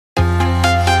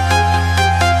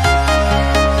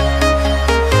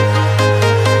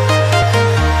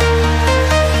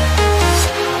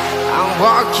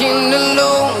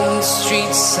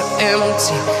streets are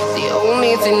empty. The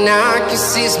only thing I can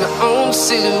see is my own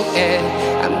silhouette.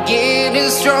 I'm getting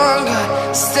stronger,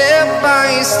 step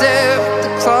by step. The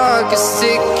clock is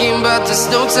ticking, but there's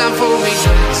no time for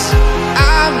regrets.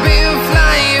 I've been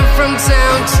flying from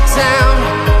town to town,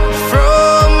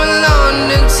 from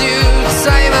London to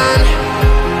Taiwan.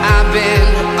 I've been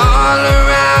all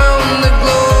around the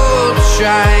globe,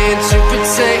 trying to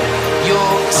protect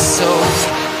your soul.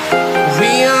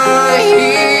 We are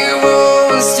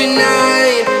heroes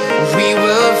tonight. We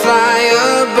will fly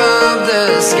above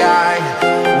the sky.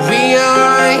 We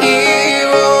are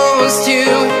heroes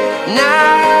tonight.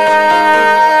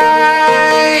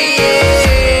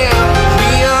 Yeah.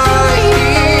 We are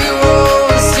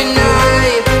heroes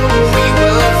tonight. We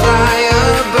will fly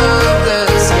above the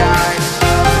sky.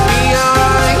 We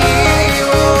are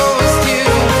heroes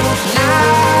tonight.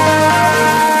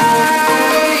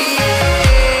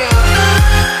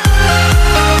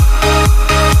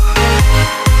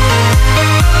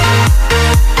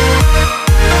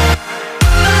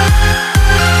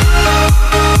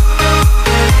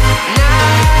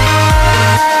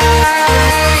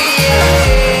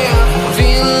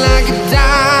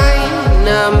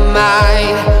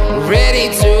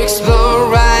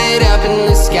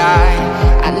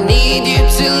 I need you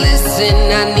to listen,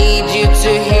 I need you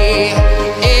to hear,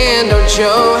 and don't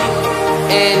show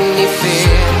any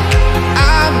fear.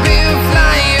 I've been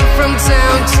flying from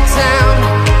town to town,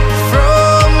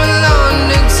 from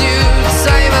London to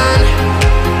Taiwan.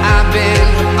 I've been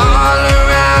all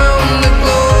around the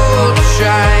globe,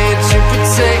 trying to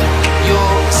protect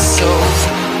your soul.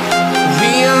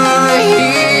 We are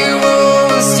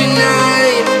heroes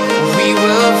tonight. We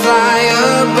will fly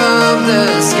above the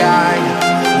sky.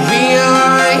 We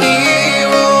are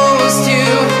heroes tonight.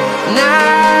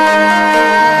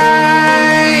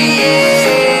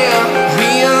 Yeah.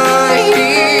 We are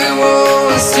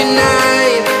heroes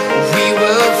tonight. We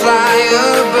will fly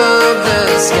above the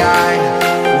sky.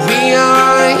 We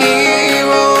are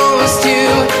heroes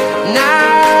tonight.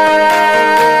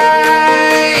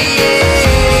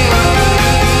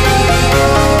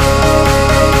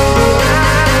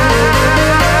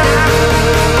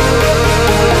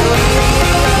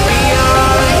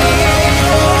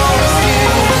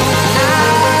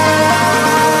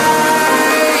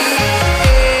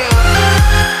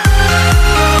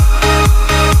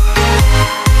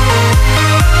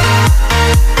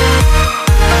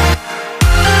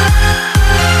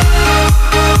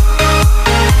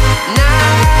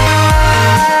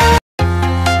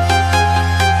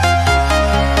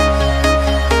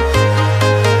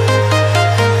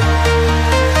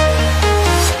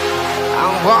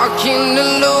 Walking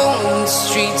alone, the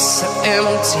streets are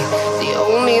empty. The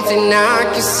only thing I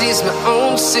can see is my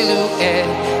own silhouette.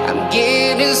 I'm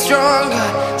getting stronger,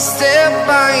 step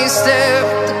by step.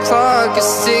 The clock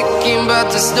is ticking, but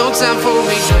there's no time for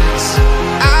regrets.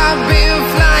 I've been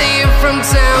flying from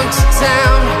town to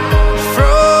town,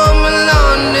 from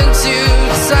London to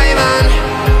Taiwan.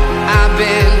 I've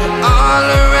been all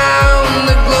around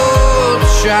the globe,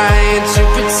 trying to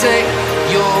protect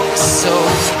your soul.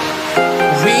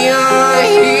 We are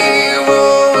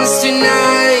heroes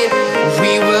tonight.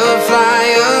 We will fly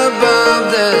above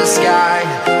the sky.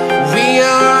 We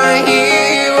are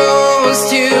heroes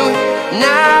tonight.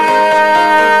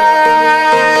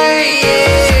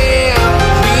 Yeah.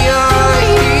 We are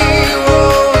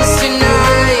heroes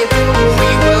tonight.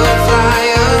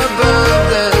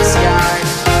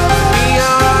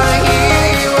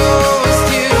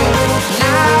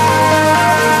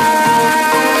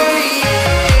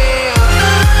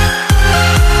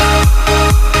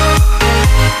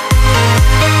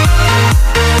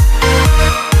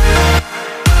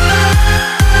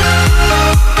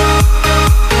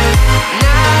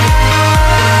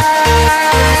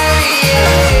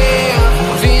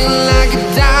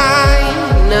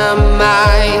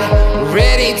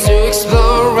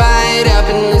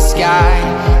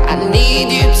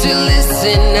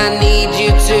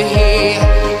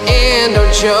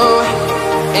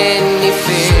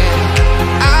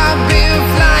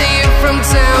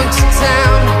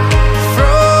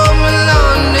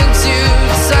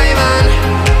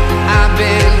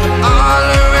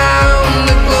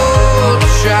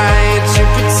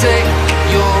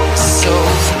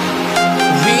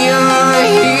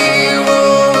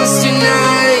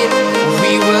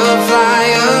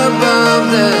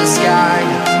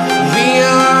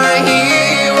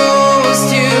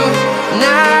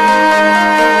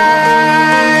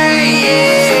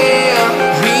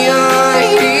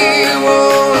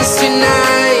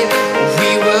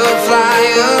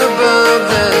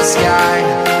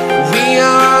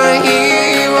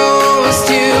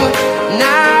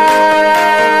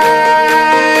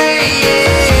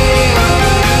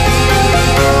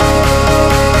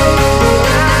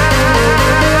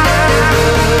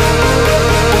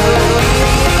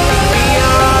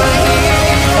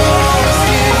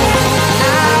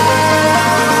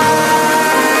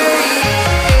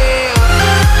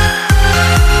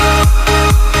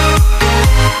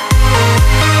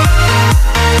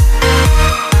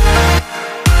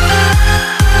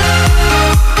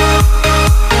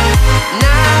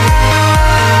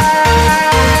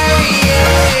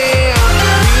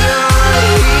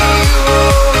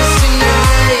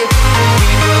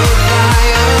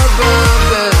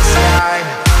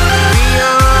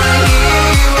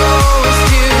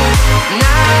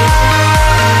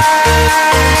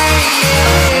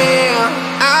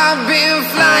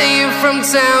 from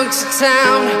town to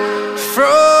town,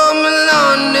 from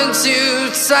London to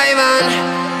Taiwan.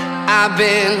 I've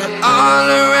been all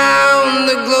around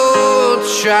the globe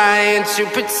trying to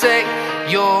protect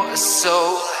your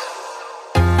soul.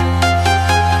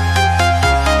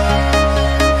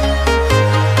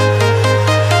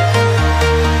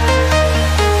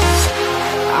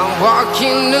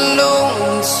 Walking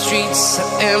alone, the streets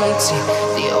are empty.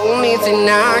 The only thing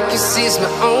I can see is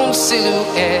my own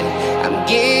silhouette. I'm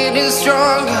getting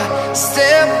stronger,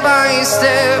 step by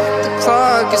step. The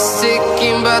clock is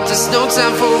ticking, but there's no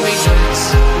time for regrets.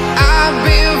 I've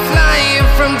been flying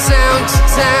from town to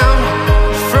town,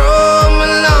 from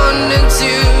London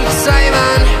to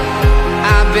Taiwan.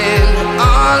 I've been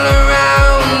all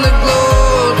around the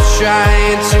globe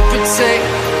trying to protect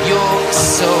your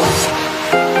soul.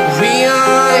 We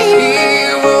are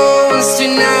heroes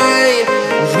tonight.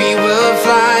 We will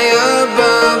fly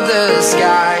above the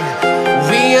sky.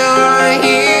 We are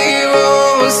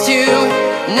heroes tonight.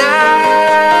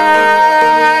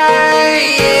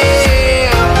 Yeah.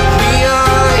 We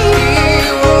are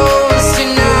heroes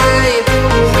tonight.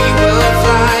 We will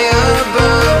fly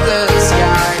above the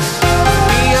sky.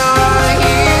 We are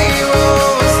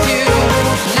heroes tonight.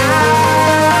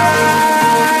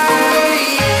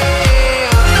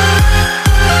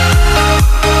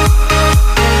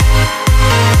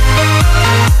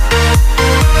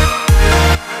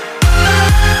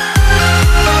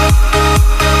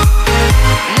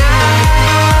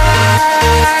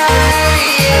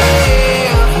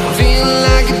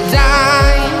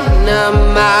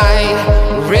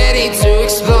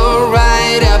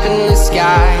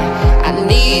 I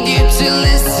need you to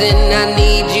listen, I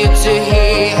need you to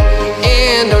hear,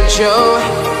 and don't show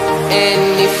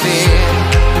any fear.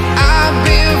 I've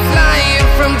been flying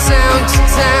from town to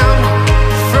town,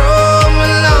 from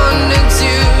London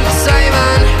to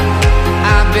Taiwan.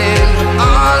 I've been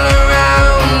all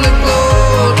around the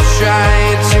globe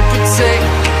trying to protect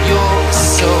your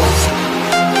soul.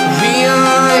 We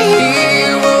are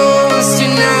heroes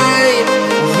tonight.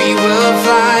 We will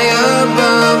fly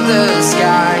above the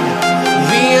sky.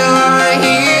 We are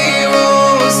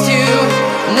heroes tonight.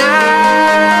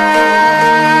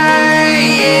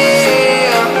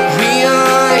 Yeah. We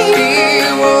are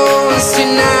heroes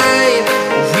tonight.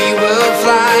 We will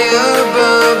fly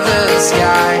above the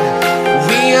sky.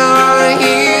 We are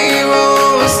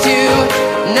heroes tonight.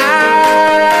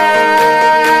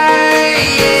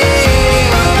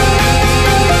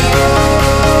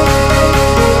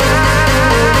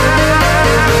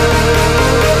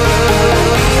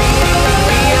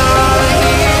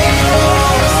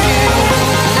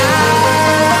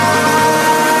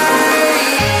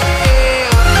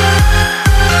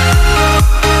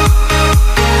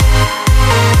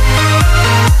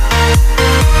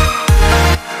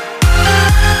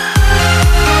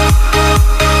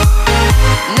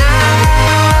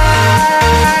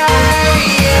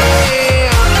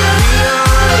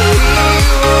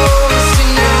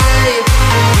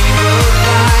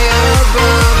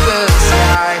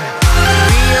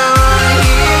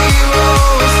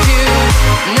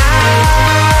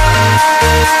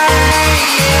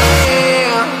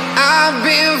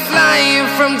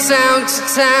 From town to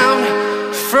town,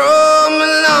 from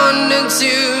London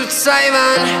to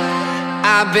Taiwan.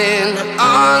 I've been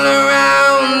all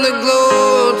around the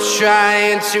globe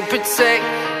trying to protect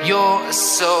your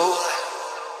soul.